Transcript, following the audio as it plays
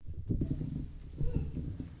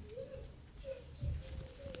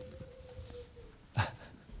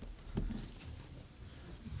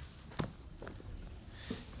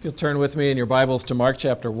If you'll turn with me in your Bibles to Mark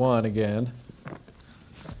chapter 1 again,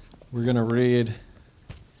 we're going to read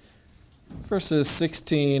verses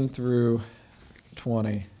 16 through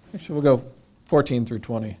 20. Actually, we'll go 14 through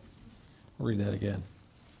 20. I'll read that again.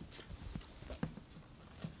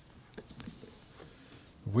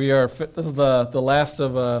 This is the last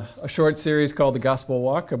of a short series called The Gospel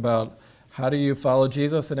Walk about how do you follow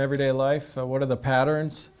Jesus in everyday life? What are the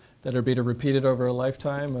patterns that are being repeated over a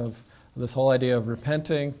lifetime of this whole idea of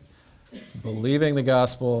repenting, believing the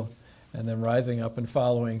gospel, and then rising up and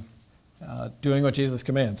following, doing what Jesus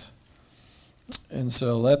commands. And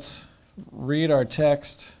so let's read our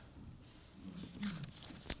text,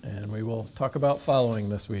 and we will talk about following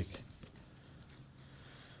this week.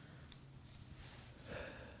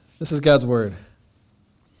 This is God's word.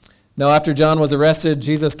 Now after John was arrested,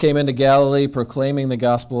 Jesus came into Galilee proclaiming the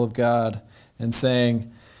gospel of God and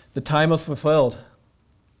saying, "The time is fulfilled,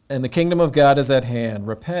 and the kingdom of God is at hand.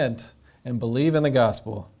 Repent and believe in the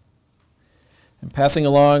gospel." And passing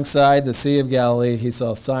alongside the Sea of Galilee, he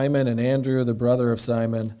saw Simon and Andrew, the brother of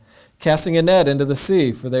Simon, casting a net into the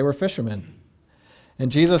sea, for they were fishermen.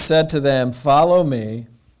 And Jesus said to them, "Follow me,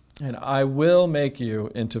 and I will make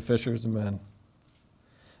you into fishers of men.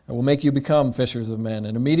 I will make you become fishers of men."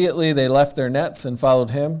 And immediately they left their nets and followed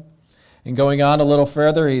him. And going on a little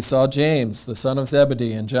further, he saw James, the son of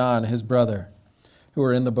Zebedee, and John, his brother, who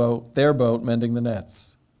were in their boat, mending the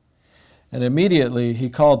nets. And immediately he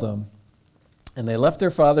called them, and they left their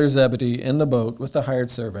father Zebedee in the boat with the hired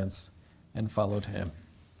servants and followed him.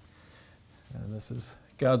 And this is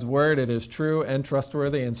God's word. It is true and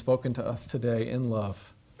trustworthy and spoken to us today in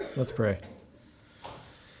love. Let's pray.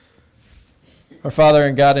 Our Father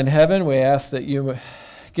and God in heaven, we ask that you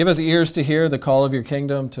give us ears to hear the call of your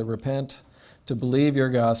kingdom, to repent, to believe your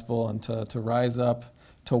gospel, and to rise up,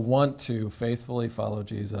 to want to faithfully follow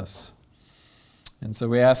Jesus. And so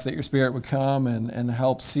we ask that your Spirit would come and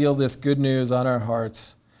help seal this good news on our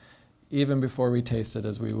hearts, even before we taste it,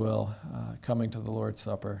 as we will, coming to the Lord's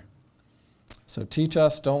Supper. So teach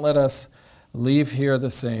us, don't let us leave here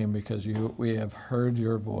the same, because we have heard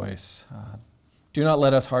your voice. Do not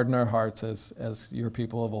let us harden our hearts as your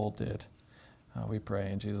people of old did. We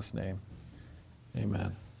pray in Jesus' name.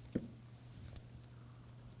 Amen.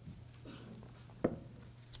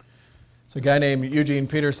 So a guy named Eugene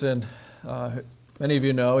Peterson, many of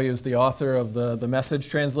you know, he was the author of the Message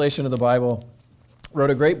translation of the Bible, wrote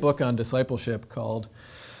a great book on discipleship called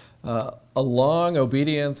A Long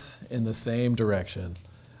Obedience in the Same Direction.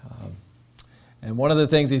 And one of the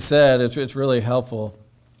things he said, it's really helpful,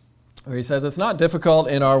 where he says, it's not difficult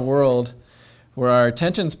in our world where our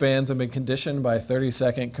attention spans have been conditioned by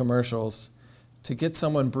 30-second commercials to get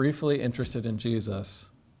someone briefly interested in Jesus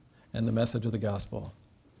and the message of the gospel.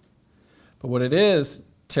 But what it is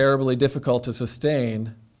terribly difficult to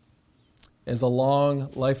sustain is a long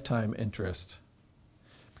lifetime interest.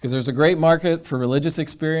 Because there's a great market for religious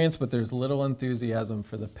experience, but there's little enthusiasm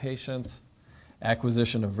for the patience,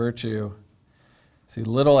 acquisition of virtue. See,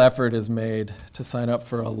 little effort is made to sign up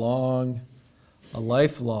for a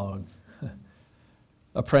lifelong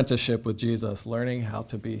apprenticeship with Jesus, learning how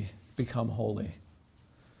to become holy.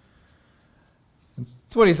 And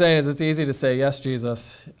so what he's saying is, it's easy to say, yes,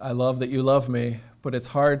 Jesus, I love that you love me, but it's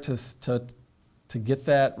hard to get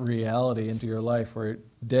that reality into your life, where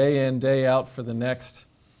day in, day out for the next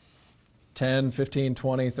 10, 15,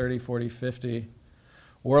 20, 30, 40, 50,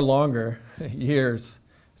 or longer years,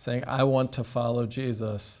 saying, I want to follow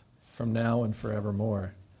Jesus from now and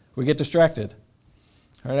forevermore. We get distracted.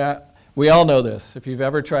 Right? We all know this. If you've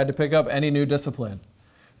ever tried to pick up any new discipline.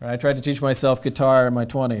 Right? I tried to teach myself guitar in my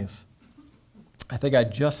 20s. I think I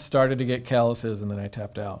just started to get calluses, and then I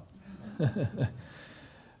tapped out.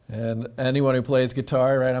 And anyone who plays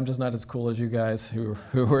guitar, right, I'm just not as cool as you guys who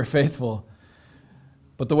were faithful.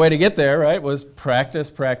 But the way to get there, right, was practice,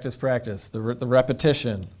 the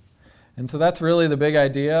repetition. And so that's really the big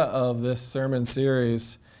idea of this sermon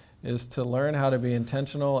series, is to learn how to be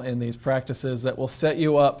intentional in these practices that will set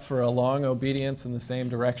you up for a long obedience in the same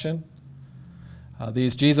direction.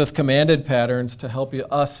 These Jesus commanded patterns to help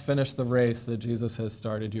us finish the race that Jesus has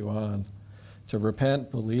started you on, to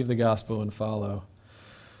repent, believe the gospel, and follow.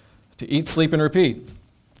 To eat, sleep, and repeat.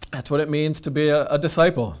 That's what it means to be a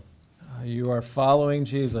disciple. You are following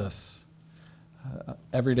Jesus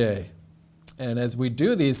every day. And as we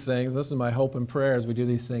do these things, this is my hope and prayer, as we do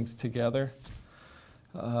these things together,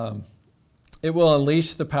 it will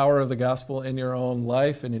unleash the power of the gospel in your own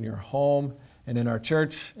life and in your home and in our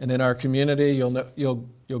church and in our community.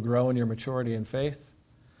 You'll grow in your maturity in faith.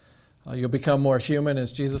 You'll become more human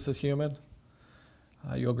as Jesus is human.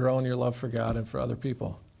 You'll grow in your love for God and for other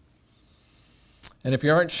people. And if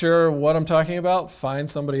you aren't sure what I'm talking about, find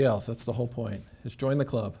somebody else. That's the whole point. Just join the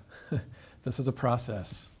club. This is a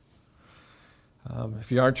process.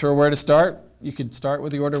 If you aren't sure where to start, you could start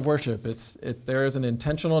with the order of worship. There is an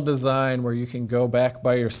intentional design where you can go back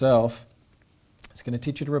by yourself. It's going to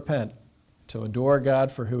teach you to repent, to adore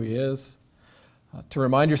God for who He is, to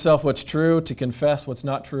remind yourself what's true, to confess what's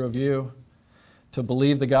not true of you, to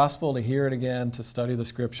believe the gospel, to hear it again, to study the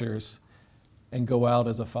scriptures, and go out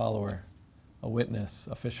as a follower, a witness,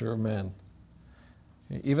 a fisher of men.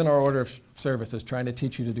 Even our order of service is trying to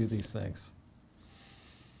teach you to do these things.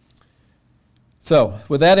 So,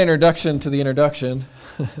 with that introduction to the introduction,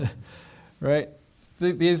 right?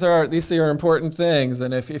 These are important things,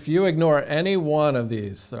 and if you ignore any one of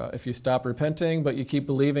these, if you stop repenting but you keep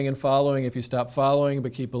believing and following, if you stop following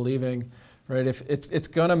but keep believing, right? If it's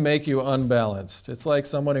going to make you unbalanced. It's like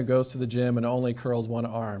someone who goes to the gym and only curls one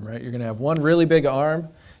arm, right? You're going to have one really big arm,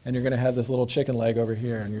 and you're going to have this little chicken leg over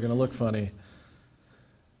here, and you're going to look funny.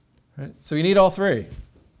 Right? So you need all three.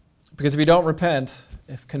 Because if you don't repent,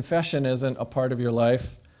 if confession isn't a part of your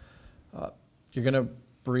life, you're going to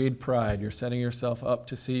breed pride. You're setting yourself up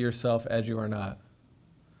to see yourself as you are not.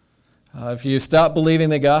 If you stop believing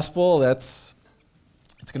the gospel, it's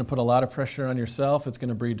going to put a lot of pressure on yourself. It's going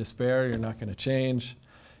to breed despair. You're not going to change.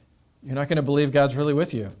 You're not going to believe God's really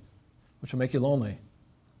with you, which will make you lonely.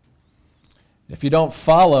 If you don't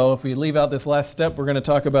follow, if we leave out this last step we're going to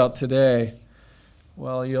talk about today,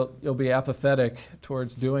 well, you'll be apathetic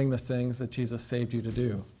towards doing the things that Jesus saved you to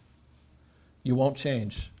do. You won't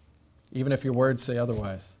change, even if your words say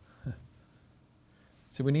otherwise.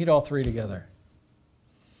 So we need all three together.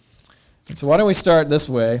 And so why don't we start this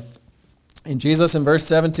way? And Jesus in verse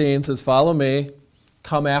 17 says, "Follow me,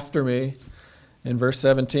 come after me." In verse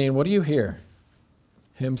 17, what do you hear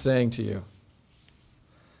Him saying to you?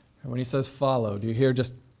 And when He says follow, do you hear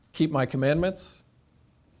just keep my commandments?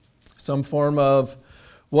 Some form of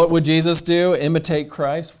what would Jesus do? Imitate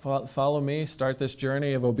Christ, follow me, start this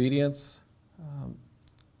journey of obedience.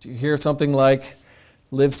 Do you hear something like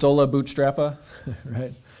live sola bootstrappa,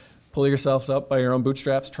 right? Pull yourselves up by your own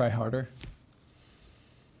bootstraps, try harder.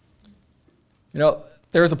 You know,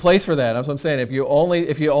 there's a place for that. That's what I'm saying. If you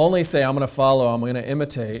only say, I'm going to follow, I'm going to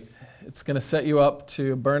imitate, it's going to set you up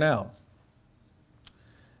to burn out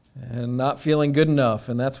and not feeling good enough.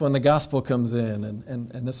 And that's when the gospel comes in.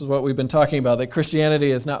 And this is what we've been talking about, that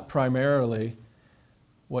Christianity is not primarily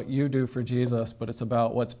what you do for Jesus, but it's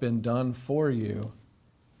about what's been done for you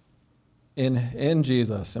in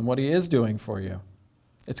Jesus and what He is doing for you.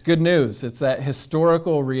 It's good news. It's that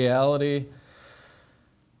historical reality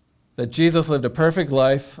that Jesus lived a perfect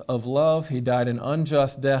life of love. He died an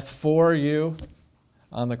unjust death for you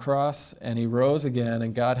on the cross, and He rose again,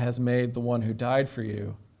 and God has made the one who died for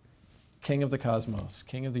you King of the cosmos,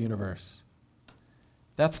 King of the universe.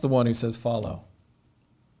 That's the one who says follow.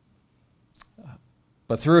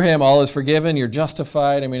 But through Him, all is forgiven. You're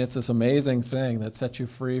justified. I mean, it's this amazing thing that sets you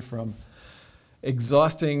free from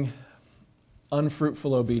exhausting,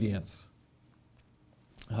 unfruitful obedience.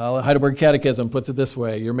 Heidelberg Catechism puts it this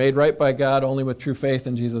way: you're made right by God only with true faith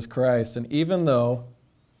in Jesus Christ. And even though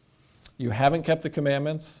you haven't kept the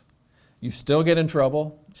commandments, you still get in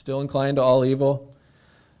trouble, still inclined to all evil,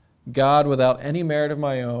 God, without any merit of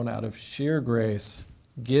my own, out of sheer grace,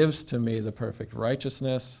 gives to me the perfect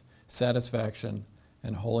righteousness, satisfaction,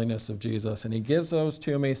 and holiness of Jesus. And He gives those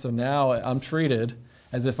to me, so now I'm treated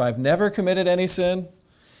as if I've never committed any sin,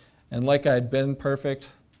 and like I'd been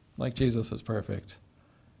perfect, like Jesus was perfect.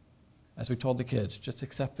 As we told the kids, just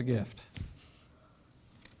accept the gift.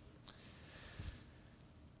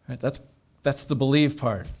 Right, that's the believe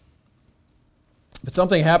part. But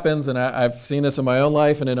something happens, and I've seen this in my own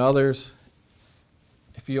life and in others.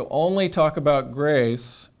 If you only talk about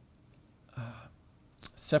grace,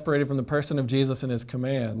 separated from the person of Jesus and His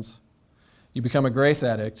commands, you become a grace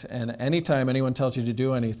addict, and anytime anyone tells you to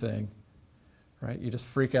do anything, right, you just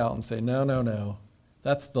freak out and say, no,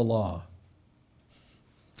 that's the law.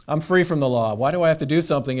 I'm free from the law. Why do I have to do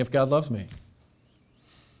something if God loves me?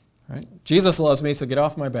 Right? Jesus loves me, so get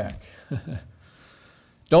off my back.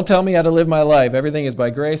 Don't tell me how to live my life. Everything is by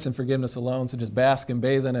grace and forgiveness alone, so just bask and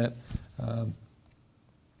bathe in it.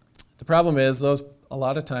 The problem is, a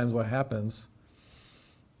lot of times what happens,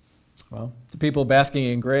 well, the people basking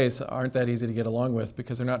in grace aren't that easy to get along with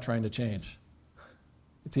because they're not trying to change.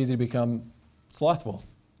 It's easy to become slothful.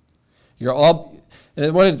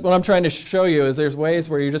 And what I'm trying to show you is there's ways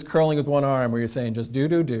where you're just curling with one arm, where you're saying just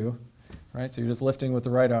do, right? So you're just lifting with the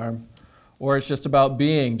right arm. Or it's just about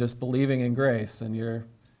being, just believing in grace, and you're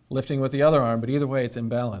lifting with the other arm, but either way it's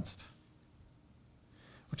imbalanced.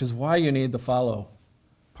 Which is why you need the follow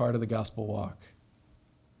part of the gospel walk.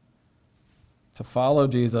 to follow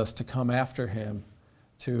Jesus, to come after him,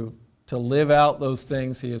 to live out those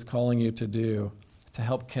things he is calling you to do, to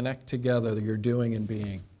help connect together your doing and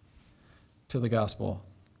being to the gospel.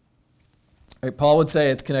 Right, Paul would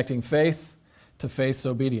say it's connecting faith to faith's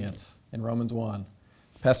obedience in Romans 1.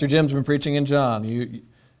 Pastor Jim's been preaching in John.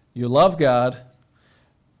 You love God,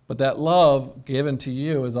 but that love given to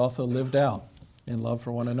you is also lived out in love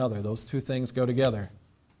for one another. Those two things go together.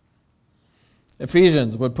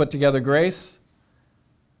 Ephesians would put together grace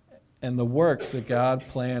and the works that God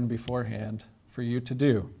planned beforehand for you to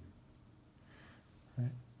do. Right?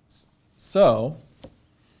 So,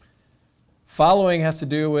 following has to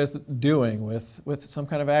do with doing, with some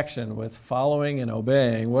kind of action, with following and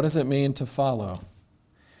obeying. What does it mean to follow?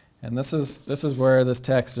 And this is where this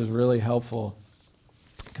text is really helpful,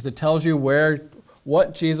 because it tells you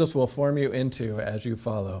what Jesus will form you into as you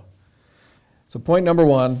follow. So point number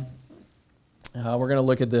one, we're going to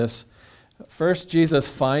look at this. First,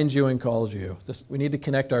 Jesus finds you and calls you. We need to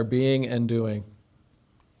connect our being and doing.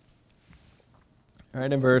 All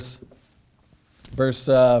right, in verse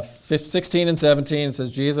 16 and 17, it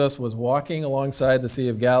says, Jesus was walking alongside the Sea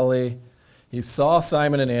of Galilee. He saw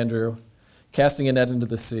Simon and Andrew casting a net into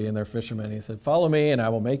the sea, and their fishermen. He said, "Follow me, and I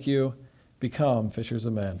will make you become fishers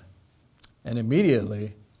of men." And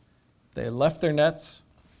immediately they left their nets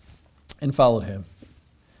and followed him.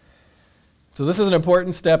 So this is an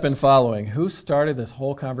important step in following. Who started this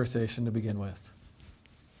whole conversation to begin with?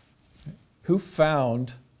 Who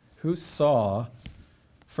saw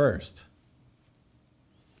first?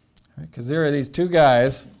 Because there are these two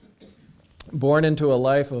guys born into a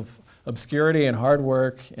life of obscurity and hard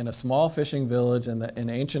work in a small fishing village in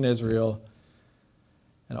ancient Israel.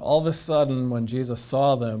 And all of a sudden, when Jesus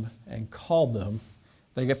saw them and called them,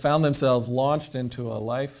 they found themselves launched into a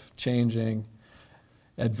life-changing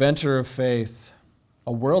adventure of faith,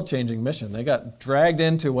 a world-changing mission. They got dragged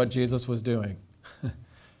into what Jesus was doing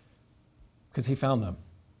because he found them.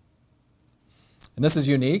 And this is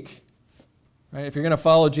unique, right? If you're going to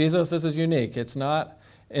follow Jesus, this is unique. It's not,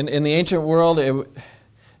 in the ancient world,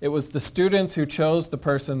 it was the students who chose the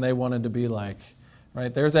person they wanted to be like.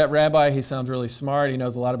 Right? There's that rabbi, he sounds really smart, he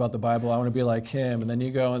knows a lot about the Bible, I want to be like him. And then you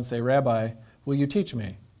go and say, "Rabbi, will you teach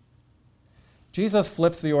me?" Jesus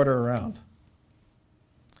flips the order around.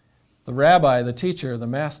 The rabbi, the teacher, the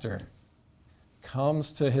master,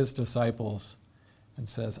 comes to his disciples and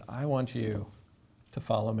says, "I want you to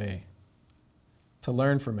follow me, to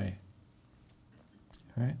learn from me."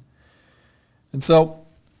 Right? And so,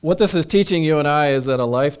 what this is teaching you and I is that a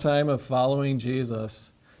lifetime of following Jesus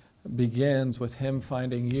begins with him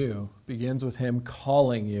finding you, begins with him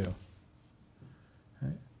calling you.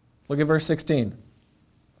 Right? Look at verse 16.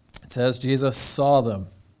 It says Jesus saw them.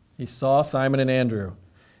 He saw Simon and Andrew.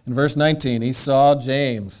 In verse 19, he saw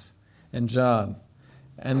James and John,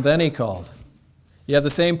 and then he called. You have the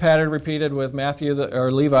same pattern repeated with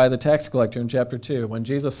Levi, the tax collector, in chapter 2. When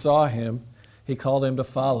Jesus saw him, he called him to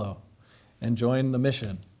follow and join the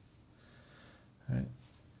mission. Right?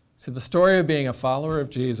 See, the story of being a follower of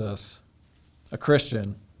Jesus, a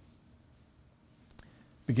Christian,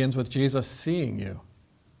 begins with Jesus seeing you.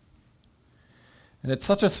 And it's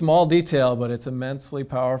such a small detail, but it's immensely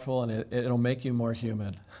powerful, and it'll make you more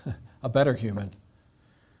human, a better human.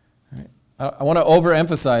 Right? I want to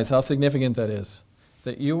overemphasize how significant that is,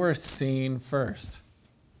 that you were seen first.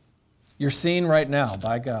 You're seen right now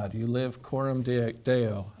by God. You live coram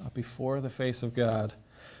Deo, before the face of God.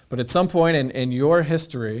 But at some point in your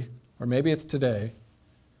history, or maybe it's today,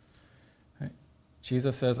 right,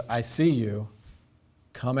 Jesus says, "I see you.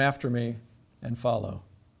 Come after me and follow."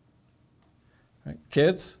 Right?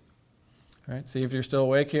 Kids, right? See if you're still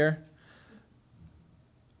awake here.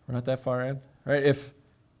 We're not that far in, right? If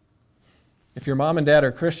your mom and dad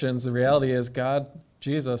are Christians, the reality is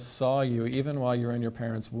Jesus saw you even while you were in your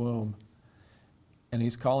parents' womb, and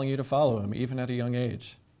he's calling you to follow him even at a young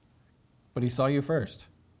age. But he saw you first.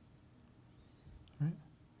 Right?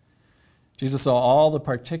 Jesus saw all the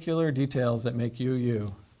particular details that make you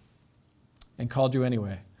you, and called you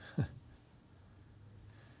anyway.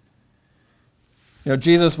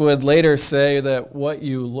 Jesus would later say that what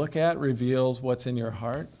you look at reveals what's in your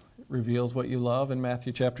heart, reveals what you love in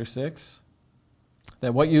Matthew chapter 6.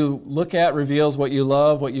 That what you look at reveals what you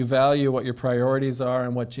love, what you value, what your priorities are,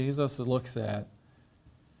 and what Jesus looks at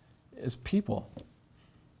is people,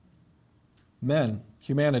 men,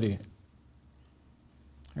 humanity.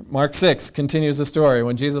 Mark 6 continues the story.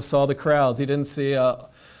 When Jesus saw the crowds, he didn't see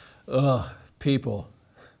people.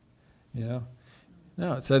 No,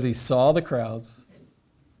 it says he saw the crowds.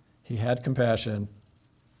 He had compassion.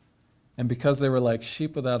 And because they were like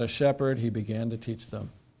sheep without a shepherd, he began to teach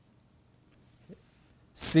them.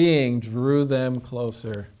 Seeing drew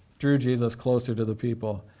Jesus closer to the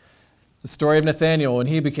people. The story of Nathanael when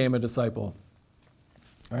he became a disciple.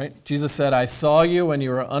 Right? Jesus said, I saw you when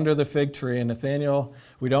you were under the fig tree. And Nathanael,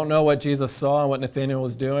 we don't know what Jesus saw and what Nathanael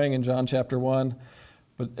was doing in John chapter 1,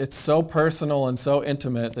 but it's so personal and so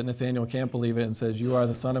intimate that Nathanael can't believe it and says, you are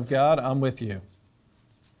the Son of God, I'm with you.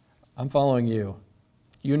 I'm following you.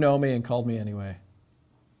 You know me and called me anyway.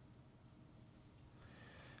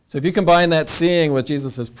 So if you combine that seeing with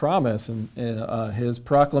Jesus' promise and his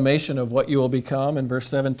proclamation of what you will become in verse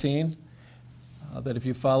 17, that if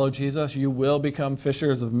you follow Jesus, you will become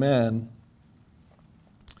fishers of men.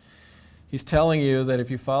 He's telling you that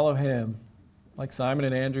if you follow him, like Simon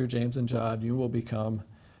and Andrew, James and John, you will become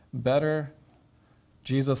better,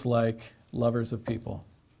 Jesus-like lovers of people.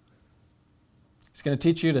 He's going to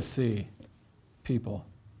teach you to see people.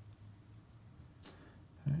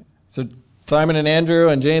 Right? So Simon and Andrew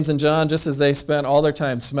and James and John, just as they spent all their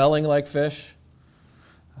time smelling like fish,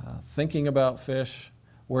 thinking about fish,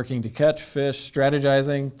 working to catch fish,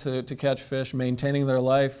 strategizing to catch fish, maintaining their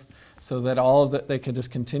life so that all of that they could just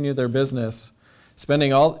continue their business,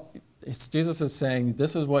 Jesus is saying,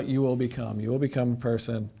 this is what you will become. You will become a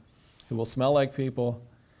person who will smell like people,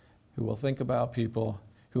 who will think about people,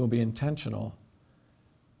 who will be intentional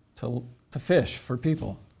to fish for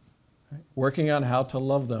people, right? Working on how to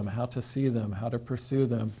love them, how to see them, how to pursue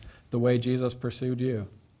them the way Jesus pursued you.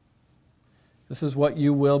 This is what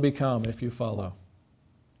you will become if you follow.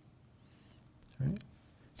 Right?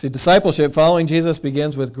 See, discipleship, following Jesus,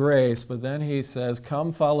 begins with grace, but then he says,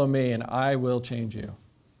 come follow me and I will change you.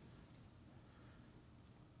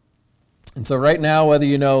 And so right now, whether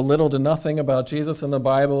you know little to nothing about Jesus in the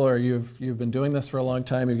Bible or you've been doing this for a long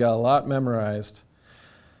time, you've got a lot memorized,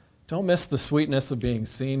 don't miss the sweetness of being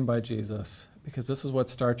seen by Jesus, because this is what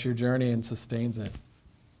starts your journey and sustains it.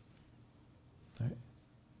 Right?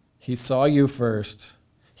 He saw you first.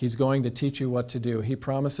 He's going to teach you what to do. He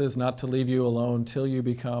promises not to leave you alone till you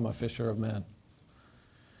become a fisher of men.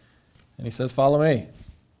 And he says, follow me.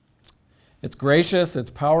 It's gracious, it's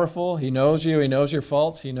powerful. He knows you, he knows your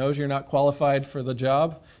faults, he knows you're not qualified for the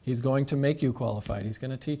job. He's going to make you qualified. He's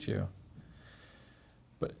going to teach you.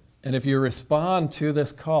 And if you respond to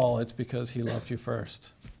this call, it's because he loved you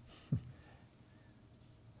first.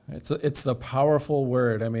 It's the powerful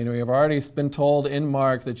word. I mean, we have already been told in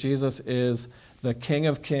Mark that Jesus is the King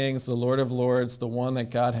of Kings, the Lord of Lords, the one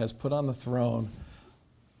that God has put on the throne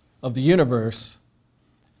of the universe.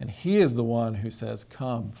 And he is the one who says,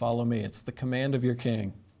 come, follow me. It's the command of your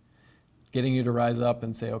king, getting you to rise up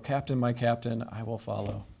and say, oh, captain, my captain, I will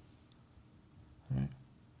follow. Right?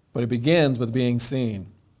 But it begins with being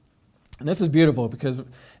seen. And this is beautiful because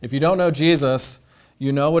if you don't know Jesus,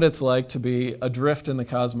 you know what it's like to be adrift in the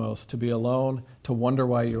cosmos, to be alone, to wonder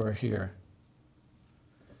why you are here.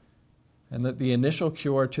 And that the initial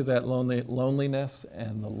cure to that loneliness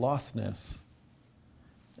and the lostness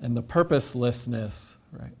and the purposelessness,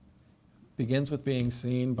 right, begins with being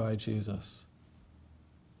seen by Jesus,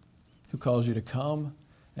 who calls you to come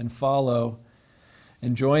and follow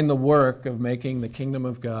and join the work of making the kingdom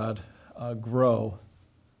of God grow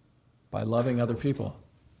by loving other people.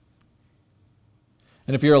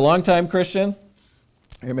 And if you're a long-time Christian,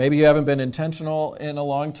 or maybe you haven't been intentional in a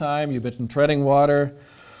long time, you've been treading water,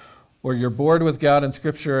 or you're bored with God and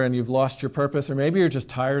Scripture and you've lost your purpose, or maybe you're just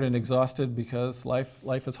tired and exhausted because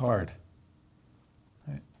life is hard.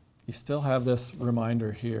 Right? You still have this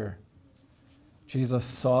reminder here. Jesus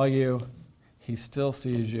saw you, he still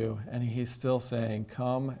sees you, and he's still saying,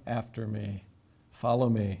 come after me, follow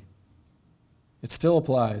me. It still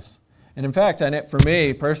applies. And in fact, for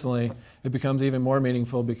me personally, it becomes even more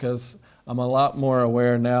meaningful because I'm a lot more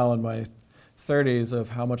aware now in my 30s of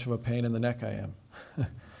how much of a pain in the neck I am.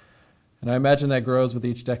 And I imagine that grows with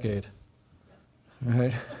each decade.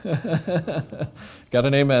 Right? Got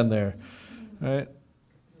an amen there. Right?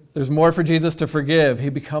 There's more for Jesus to forgive. He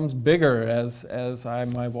becomes bigger as I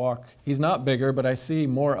walk. He's not bigger, but I see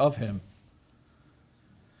more of him.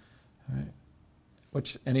 Right?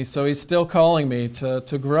 He's still calling me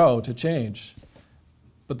to grow, to change.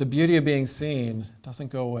 But the beauty of being seen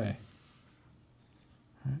doesn't go away.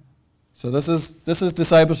 Right? So this is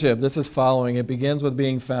discipleship. This is following. It begins with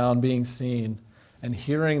being found, being seen, and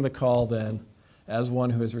hearing the call then as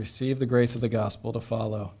one who has received the grace of the gospel to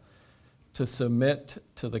follow, to submit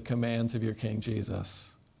to the commands of your King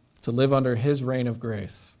Jesus, to live under his reign of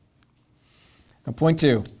grace. Now, point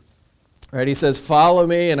 2. Right, he says, follow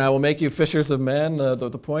me and I will make you fishers of men. The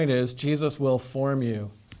point is, Jesus will form you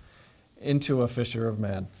into a fisher of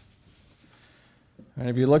men. And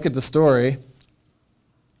if you look at the story,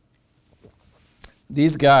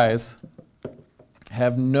 these guys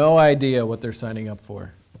have no idea what they're signing up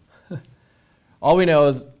for. All we know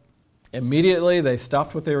is immediately they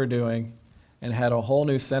stopped what they were doing and had a whole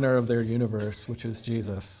new center of their universe, which is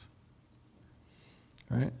Jesus.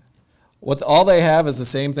 Right? What all they have is the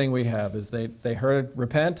same thing we have, is they heard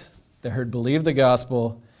repent, they heard believe the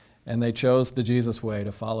gospel, and they chose the Jesus way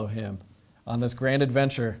to follow him on this grand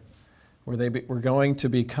adventure where they were going to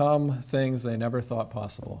become things they never thought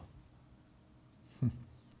possible.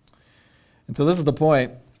 And so this is the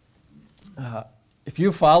point. If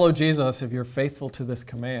you follow Jesus, if you're faithful to this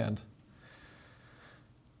command,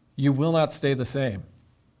 you will not stay the same.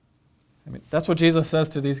 I mean, that's what Jesus says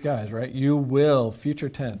to these guys, right? You will, future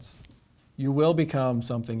tense, you will become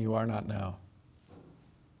something you are not now.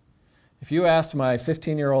 If you asked my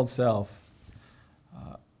 15-year-old self,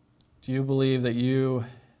 do you believe that you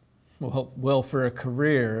will, for a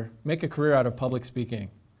career, make a career out of public speaking?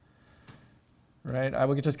 Right? I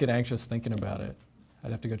would just get anxious thinking about it. I'd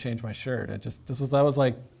have to go change my shirt. That was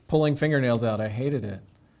like pulling fingernails out. I hated it.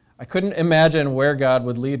 I couldn't imagine where God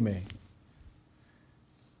would lead me.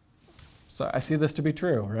 So I see this to be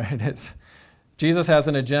true, right? Jesus has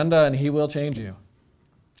an agenda and he will change you.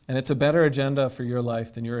 And it's a better agenda for your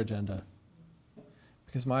life than your agenda.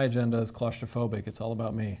 Because my agenda is claustrophobic. It's all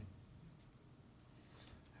about me.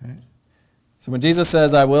 Right? So when Jesus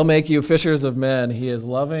says, I will make you fishers of men, he is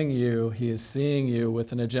loving you. He is seeing you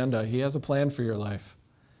with an agenda. He has a plan for your life.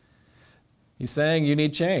 He's saying you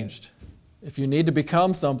need changed. If you need to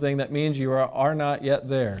become something, that means you are not yet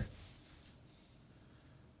there.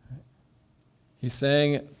 He's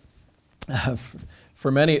saying,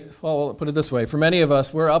 for many, well, put it this way, for many of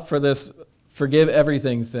us, we're up for this forgive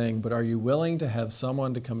everything thing, but are you willing to have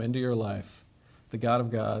someone to come into your life, the God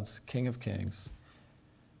of gods, King of kings,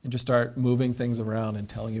 and just start moving things around and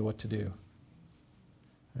telling you what to do?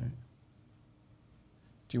 Right?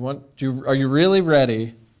 Are you really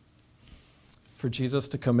ready for Jesus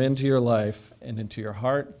to come into your life and into your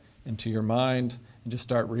heart, into your mind, and just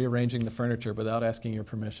start rearranging the furniture without asking your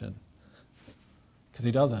permission? Because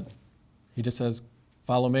he doesn't. He just says,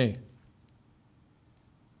 follow me.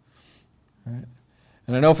 Right?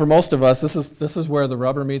 And I know for most of us, this is where the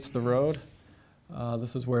rubber meets the road.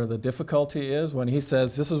 This is where the difficulty is. When he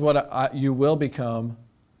says, this is what you will become,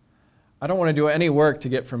 I don't want to do any work to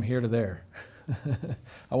get from here to there.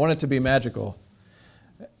 I want it to be magical.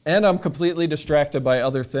 And I'm completely distracted by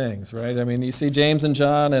other things, right? I mean, you see James and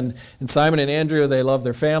John and Simon and Andrew, they love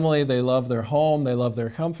their family, they love their home, they love their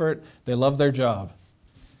comfort, they love their job.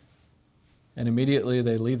 And immediately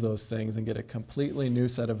they leave those things and get a completely new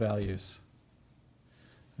set of values.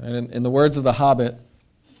 And in the words of The Hobbit,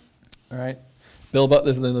 all right, Bilbo,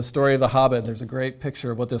 this is in the story of The Hobbit, there's a great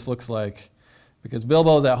picture of what this looks like. Because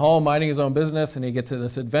Bilbo's at home minding his own business, and he gets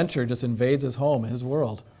this adventure, just invades his home, his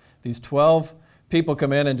world. These 12 people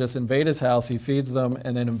come in and just invade his house, he feeds them,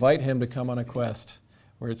 and then invite him to come on a quest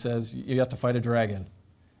where it says, you have to fight a dragon.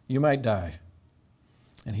 You might die.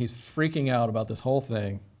 And he's freaking out about this whole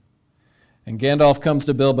thing. And Gandalf comes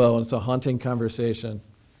to Bilbo, and it's a haunting conversation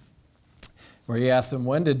where he asks him,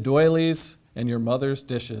 when did doilies and your mother's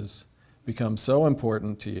dishes become so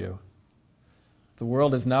important to you? The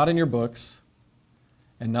world is not in your books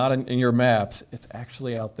and not in your maps. It's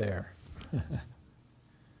actually out there.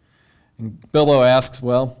 And Bilbo asks,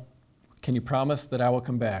 well, can you promise that I will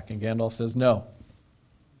come back? And Gandalf says, no.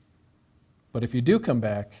 But if you do come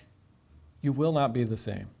back, you will not be the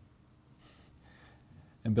same.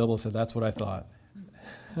 And Bilbo said, that's what I thought.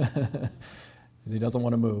 Because he doesn't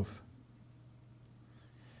want to move.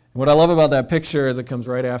 And what I love about that picture is it comes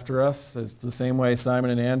right after us. It's the same way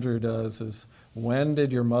Simon and Andrew does, is when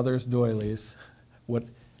did your mother's doilies,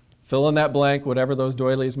 fill in that blank, whatever those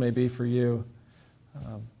doilies may be for you,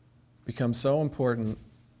 become so important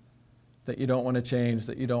that you don't want to change,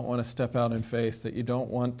 that you don't want to step out in faith, that you don't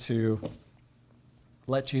want to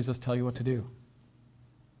let Jesus tell you what to do.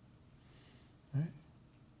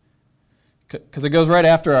 Because it goes right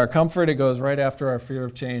after our comfort, it goes right after our fear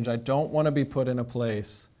of change. I don't want to be put in a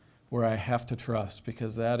place where I have to trust,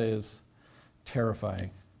 because that is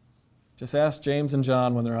terrifying. Just ask James and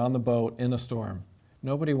John when they're on the boat in a storm.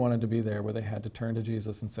 Nobody wanted to be there where they had to turn to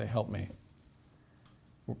Jesus and say, help me,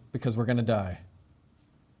 because we're going to die.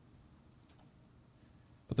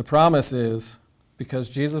 But the promise is, because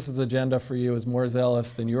Jesus' agenda for you is more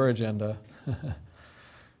zealous than your agenda,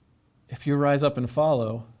 if you rise up and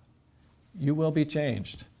follow, you will be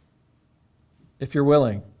changed, if you're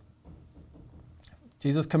willing.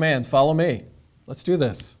 Jesus commands, follow me. Let's do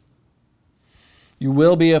this. You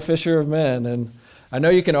will be a fisher of men. And I know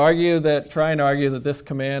you can try and argue that this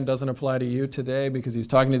command doesn't apply to you today because he's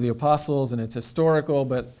talking to the apostles and it's historical,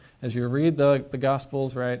 but as you read the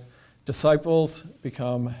Gospels, right, disciples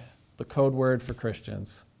become the code word for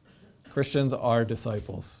Christians. Christians are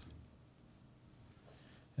disciples.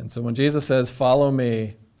 And so when Jesus says, follow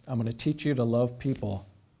me, I'm going to teach you to love people,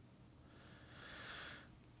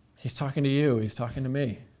 he's talking to you. He's talking to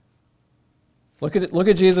me. Look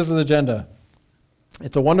at Jesus' agenda.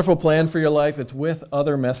 It's a wonderful plan for your life. It's with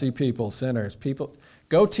other messy people, sinners.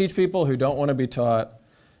 Go teach people who don't want to be taught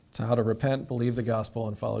to how to repent, believe the gospel,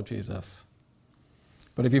 and follow Jesus.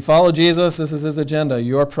 But if you follow Jesus, this is his agenda.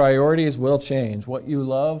 Your priorities will change. What you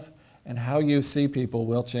love and how you see people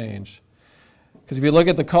will change. Because if you look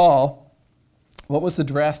at the call, what was the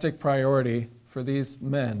drastic priority for these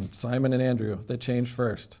men, Simon and Andrew, that changed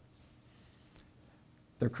first?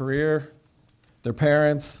 Their career, their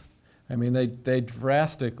parents. I mean, they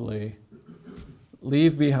drastically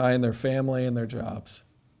leave behind their family and their jobs.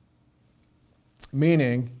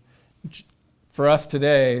 Meaning, for us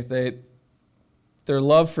today, their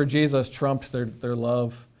love for Jesus trumped their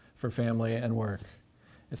love for family and work.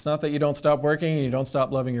 It's not that you don't stop working and you don't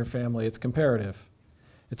stop loving your family. It's comparative.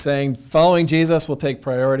 It's saying following Jesus will take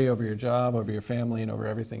priority over your job, over your family, and over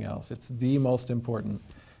everything else. It's the most important.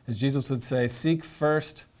 As Jesus would say, seek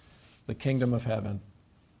first the kingdom of heaven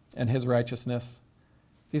and his righteousness.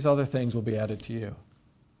 These other things will be added to you.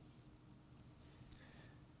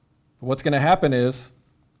 But what's going to happen is,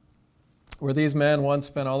 where these men once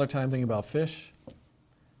spent all their time thinking about fish,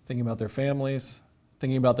 thinking about their families,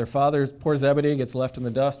 thinking about their fathers, poor Zebedee gets left in the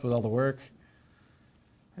dust with all the work.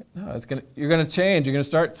 No, you're going to change. You're going to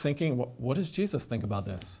start thinking, what does Jesus think about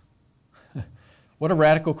this? What a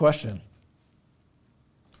radical question.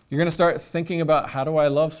 You're going to start thinking about, how do I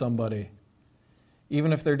love somebody,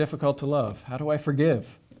 even if they're difficult to love? How do I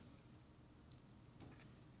forgive?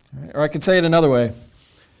 Right? Or I could say it another way,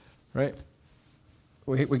 right?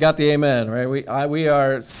 We got the amen, right? We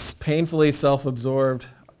are painfully self-absorbed,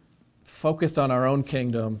 focused on our own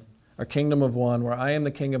kingdom, our kingdom of one, where I am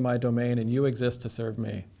the king of my domain and you exist to serve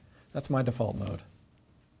me. That's my default mode.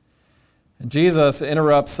 And Jesus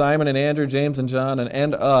interrupts Simon and Andrew, James and John,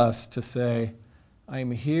 and us to say, I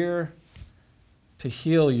am here to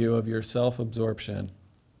heal you of your self-absorption.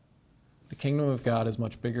 The kingdom of God is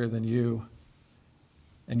much bigger than you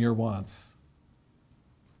and your wants.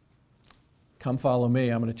 Come follow me.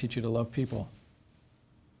 I'm going to teach you to love people.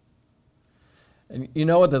 And you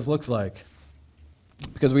know what this looks like,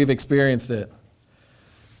 because we've experienced it.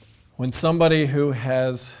 When somebody who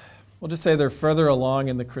has, we'll just say they're further along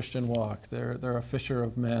in the Christian walk, they're a fisher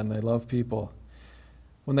of men, they love people.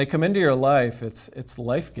 When they come into your life, it's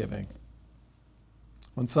life-giving.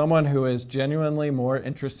 When someone who is genuinely more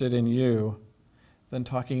interested in you than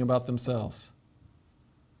talking about themselves.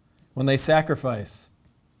 When they sacrifice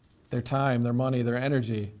their time, their money, their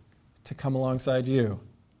energy to come alongside you.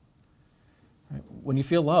 Right? When you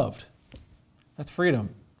feel loved, that's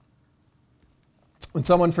freedom. When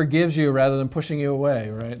someone forgives you rather than pushing you away,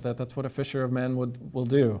 right? That's what a fisher of men will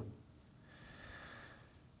do.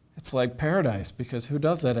 It's like paradise, because who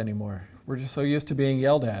does that anymore? We're just so used to being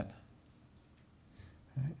yelled at.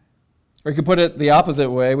 Right? Or you could put it the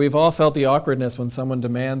opposite way. We've all felt the awkwardness when someone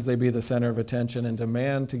demands they be the center of attention and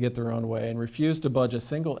demand to get their own way and refuse to budge a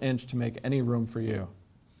single inch to make any room for you.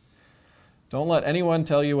 Don't let anyone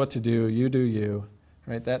tell you what to do. You do you.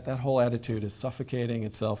 Right? That whole attitude is suffocating.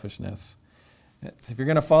 It's selfishness. So if you're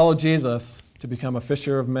going to follow Jesus to become a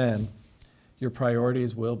fisher of men, your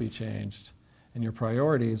priorities will be changed. And your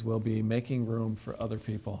priorities will be making room for other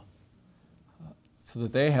people so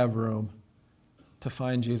that they have room to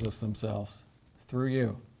find Jesus themselves through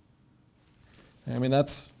you. I mean,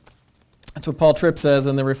 that's what Paul Tripp says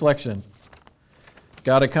in the reflection.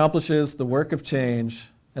 God accomplishes the work of change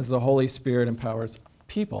as the Holy Spirit empowers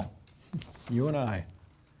people, you and I,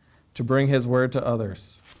 to bring his word to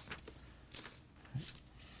others.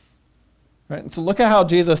 Right? And so look at how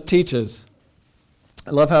Jesus teaches. I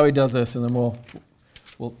love how he does this, and then we'll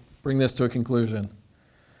bring this to a conclusion.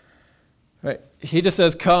 Right? He just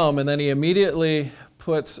says, come, and then he immediately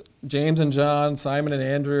puts James and John, Simon and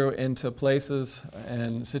Andrew into places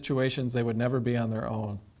and situations they would never be on their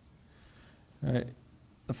own. Right?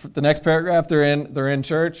 The next paragraph, they're in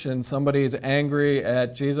church, and somebody's angry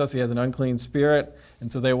at Jesus. He has an unclean spirit,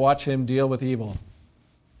 and so they watch him deal with evil.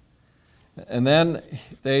 And then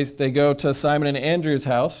they go to Simon and Andrew's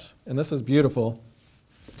house, and this is beautiful.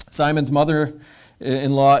 Simon's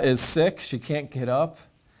mother-in-law is sick. She can't get up.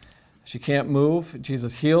 She can't move.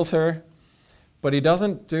 Jesus heals her. But he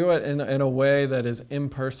doesn't do it in a way that is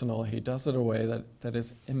impersonal. He does it in a way that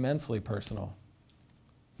is immensely personal.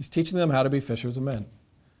 He's teaching them how to be fishers of men.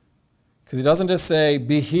 Because he doesn't just say,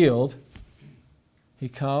 be healed. He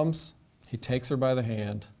comes, he takes her by the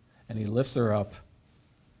hand, and he lifts her up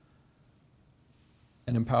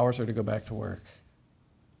and empowers her to go back to work.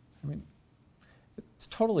 I mean, it's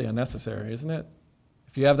totally unnecessary, isn't it?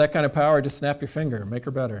 If you have that kind of power, just snap your finger, make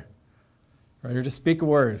her better. Right? Or just speak a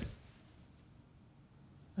word.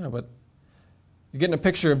 No, but you're getting a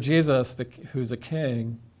picture of Jesus, who's a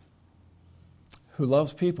king, who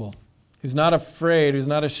loves people, who's not afraid, who's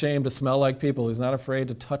not ashamed to smell like people, who's not afraid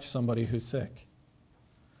to touch somebody who's sick.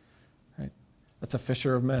 Right? That's a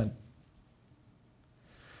fisher of men.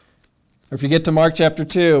 Or if you get to Mark chapter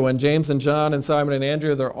 2, when James and John and Simon and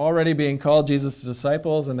Andrew, they're already being called Jesus'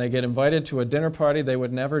 disciples, and they get invited to a dinner party they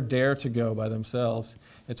would never dare to go by themselves.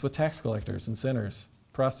 It's with tax collectors and sinners,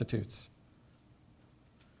 prostitutes.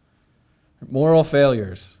 Moral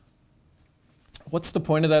failures. What's the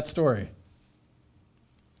point of that story?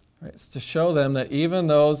 Right, it's to show them that even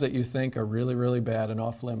those that you think are really, really bad and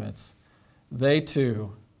off limits, they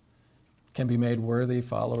too can be made worthy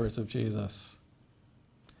followers of Jesus.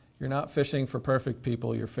 You're not fishing for perfect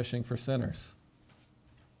people, you're fishing for sinners.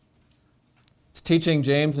 It's teaching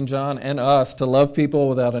James and John and us to love people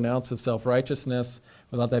without an ounce of self-righteousness,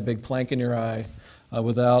 without that big plank in your eye,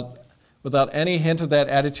 without any hint of that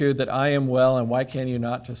attitude that I am well and why can you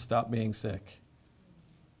not just stop being sick?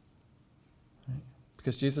 Right?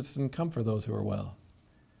 Because Jesus didn't come for those who are well.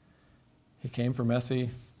 He came for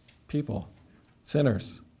messy people,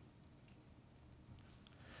 sinners.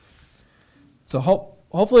 So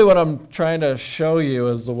hopefully what I'm trying to show you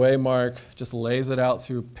is the way Mark just lays it out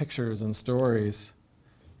through pictures and stories,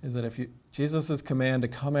 is that Jesus' command to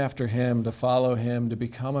come after him, to follow him, to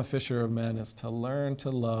become a fisher of men is to learn to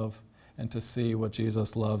love and to see what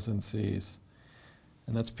Jesus loves and sees.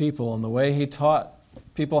 And that's people. And the way he taught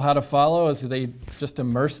people how to follow is they just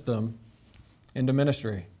immersed them into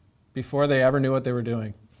ministry before they ever knew what they were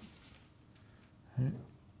doing. Right?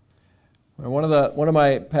 One of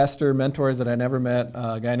my pastor mentors that I never met,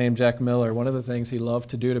 a guy named Jack Miller, one of the things he loved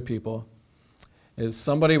to do to people is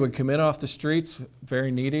somebody would come in off the streets, very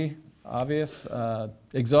needy, obvious,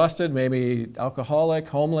 exhausted, maybe alcoholic,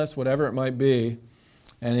 homeless, whatever it might be,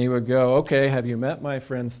 and he would go, okay, have you met my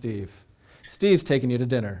friend Steve? Steve's taking you to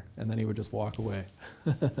dinner, and then he would just walk away.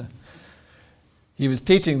 He was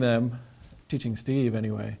teaching Steve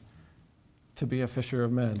anyway, to be a fisher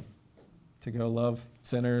of men, to go love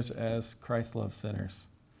sinners as Christ loves sinners.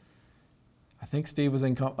 I think Steve was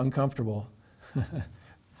uncomfortable.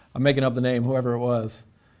 I'm making up the name, whoever it was.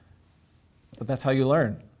 But that's how you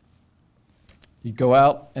learn. You go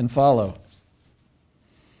out and follow.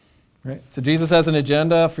 Right? So Jesus has an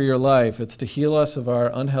agenda for your life. It's to heal us of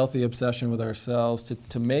our unhealthy obsession with ourselves,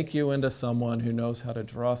 to make you into someone who knows how to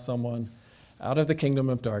draw someone out of the kingdom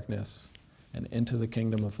of darkness and into the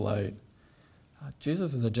kingdom of light.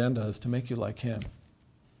 Jesus' agenda is to make you like him,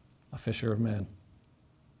 a fisher of men.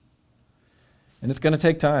 And it's going to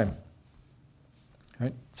take time.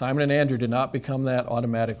 Right? Simon and Andrew did not become that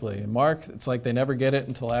automatically. And Mark, it's like they never get it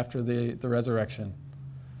until after the resurrection.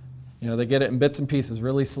 You know, they get it in bits and pieces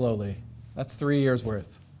really slowly. That's 3 years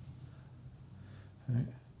worth. Right?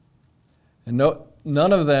 And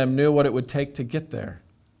none of them knew what it would take to get there,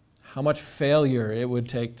 how much failure it would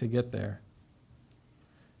take to get there.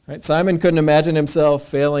 Right? Simon couldn't imagine himself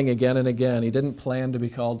failing again and again. He didn't plan to be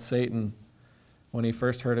called Satan when he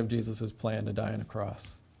first heard of Jesus' plan to die on a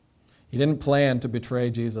cross. He didn't plan to betray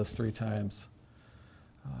Jesus 3 times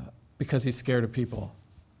because he's scared of people.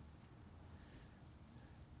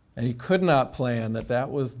 And he could not plan that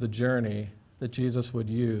was the journey that Jesus would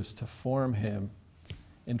use to form him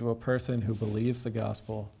into a person who believes the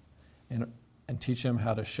gospel and teach him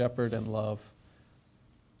how to shepherd and love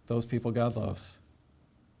those people God loves.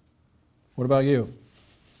 What about you?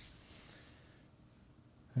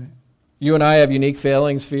 Right? You and I have unique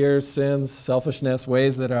failings, fears, sins, selfishness,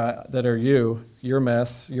 ways that are your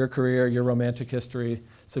mess, your career, your romantic history,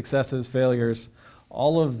 successes, failures.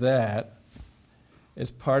 All of that is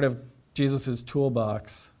part of Jesus'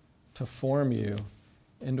 toolbox to form you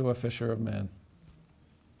into a fisher of men.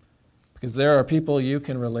 Because there are people you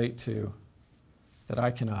can relate to that I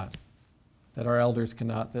cannot, that our elders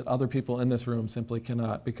cannot, that other people in this room simply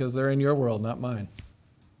cannot, because they're in your world, not mine.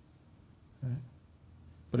 Right?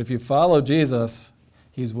 But if you follow Jesus,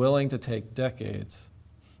 he's willing to take decades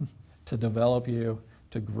to develop you,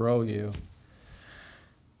 to grow you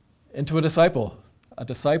into a disciple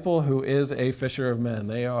who is a fisher of men.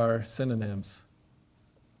 They are synonyms.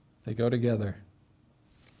 They go together.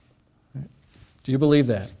 Right? Do you believe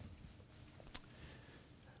that?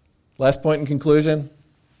 Last point in conclusion,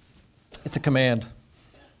 it's a command.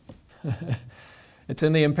 It's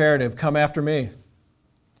in the imperative, come after me.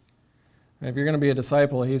 And if you're going to be a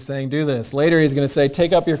disciple, he's saying, do this. Later, he's going to say,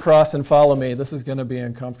 take up your cross and follow me. This is going to be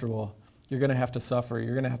uncomfortable. You're going to have to suffer.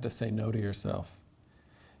 You're going to have to say no to yourself.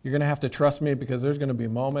 You're going to have to trust me because there's going to be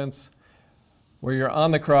moments where you're on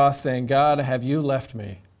the cross saying, God, have you left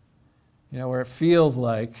me? Where it feels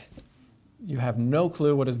like you have no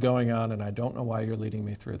clue what is going on and I don't know why you're leading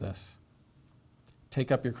me through this.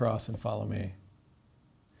 Take up your cross and follow me.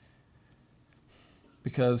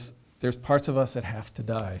 Because there's parts of us that have to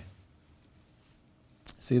die.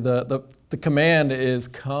 See, the command is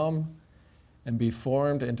come and be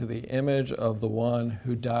formed into the image of the one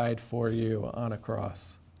who died for you on a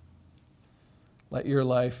cross. Let your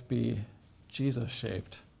life be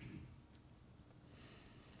Jesus-shaped.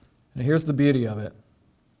 And here's the beauty of it.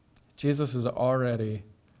 Jesus has already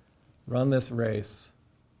run this race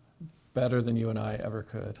better than you and I ever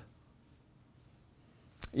could.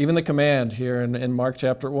 Even the command here in Mark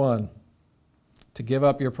chapter 1, to give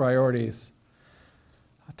up your priorities,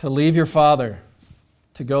 to leave your father,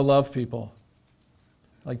 to go love people,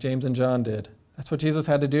 like James and John did. That's what Jesus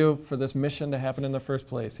had to do for this mission to happen in the first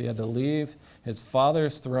place. He had to leave his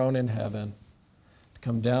Father's throne in heaven, to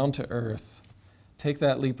come down to earth, take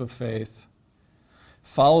that leap of faith,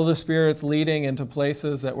 follow the Spirit's leading into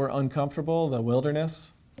places that were uncomfortable, the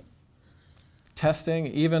wilderness, testing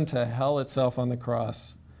even to hell itself on the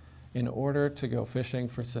cross in order to go fishing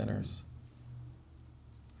for sinners.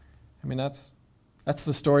 That's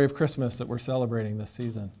the story of Christmas that we're celebrating this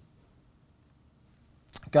season.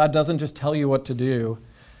 God doesn't just tell you what to do.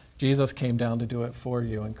 Jesus came down to do it for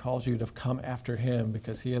you and calls you to come after him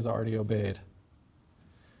because he has already obeyed.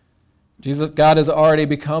 God has already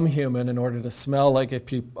become human in order to smell like a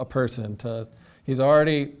person. He's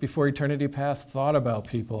already, before eternity past, thought about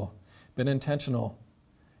people, been intentional.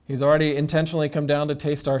 He's already intentionally come down to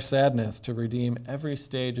taste our sadness, to redeem every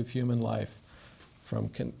stage of human life, from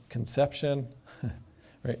conception,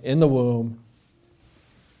 right, in the womb,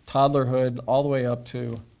 toddlerhood, all the way up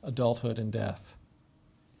to adulthood and death.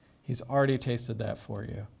 He's already tasted that for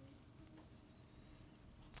you.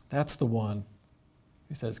 That's the one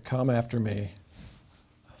who says, come after me,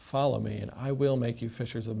 follow me, and I will make you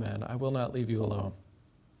fishers of men. I will not leave you alone.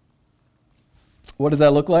 What does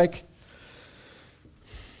that look like?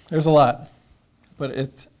 There's a lot, but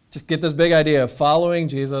just get this big idea of following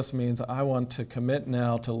Jesus means I want to commit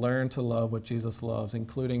now to learn to love what Jesus loves,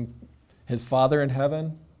 including his Father in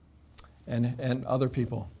heaven and other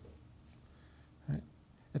people. Right?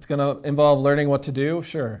 It's going to involve learning what to do,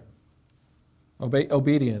 sure.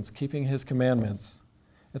 Obedience, keeping his commandments.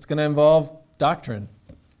 It's going to involve doctrine.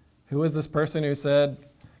 Who is this person who said,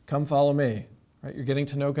 come follow me? Right? You're getting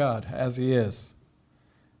to know God as he is.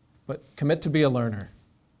 But commit to be a learner,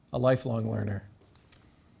 a lifelong learner.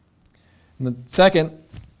 And the second,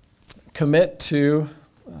 commit to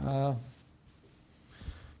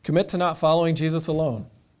not following Jesus alone.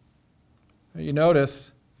 You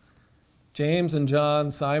notice James and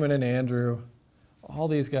John, Simon and Andrew, all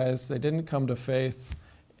these guys, they didn't come to faith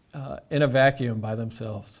in a vacuum by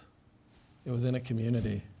themselves. It was in a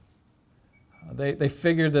community. They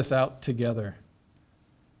figured this out together.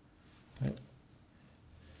 Right?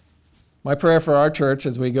 My prayer for our church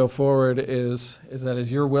as we go forward is that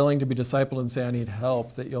as you're willing to be discipled and say, I need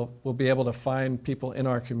help, that we'll be able to find people in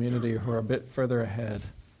our community who are a bit further ahead,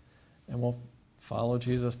 and we'll follow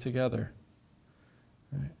Jesus together.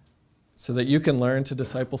 Right? So that you can learn to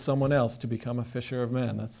disciple someone else to become a fisher of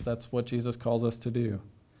men. That's what Jesus calls us to do.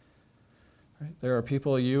 Right? There are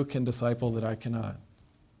people you can disciple that I cannot.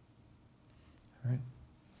 Right?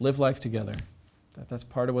 Live life together. That's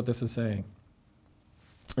part of what this is saying.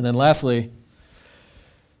 And then lastly,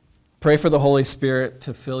 pray for the Holy Spirit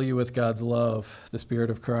to fill you with God's love, the Spirit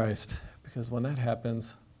of Christ. Because when that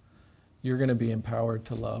happens, you're going to be empowered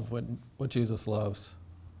to love what Jesus loves.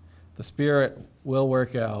 The Spirit will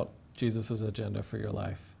work out Jesus' agenda for your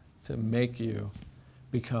life to make you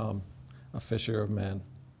become a fisher of men.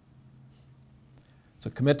 So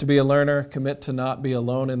commit to be a learner, commit to not be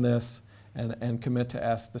alone in this, and commit to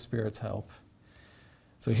ask the Spirit's help.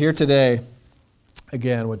 So here today,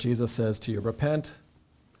 again, what Jesus says to you, repent,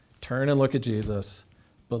 turn and look at Jesus,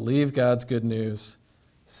 believe God's good news,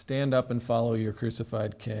 stand up and follow your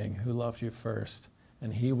crucified King who loved you first,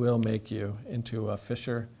 and he will make you into a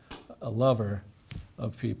fisher, a lover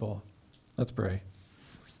of people. Let's pray.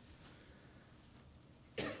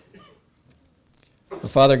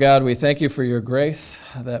 Father God, we thank you for your grace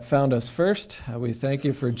that found us first. We thank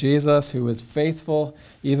you for Jesus who is faithful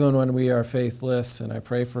even when we are faithless. And I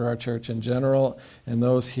pray for our church in general and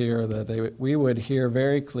those here that we would hear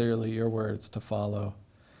very clearly your words to follow.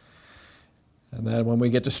 And then when we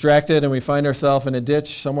get distracted and we find ourselves in a ditch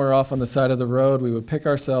somewhere off on the side of the road, we would pick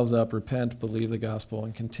ourselves up, repent, believe the gospel,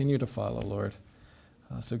 and continue to follow, Lord.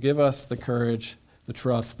 So give us the courage, the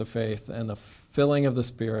trust, the faith, and the filling of the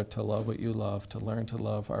Spirit to love what you love, to learn to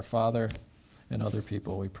love our Father and other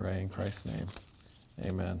people, we pray in Christ's name.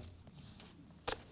 Amen.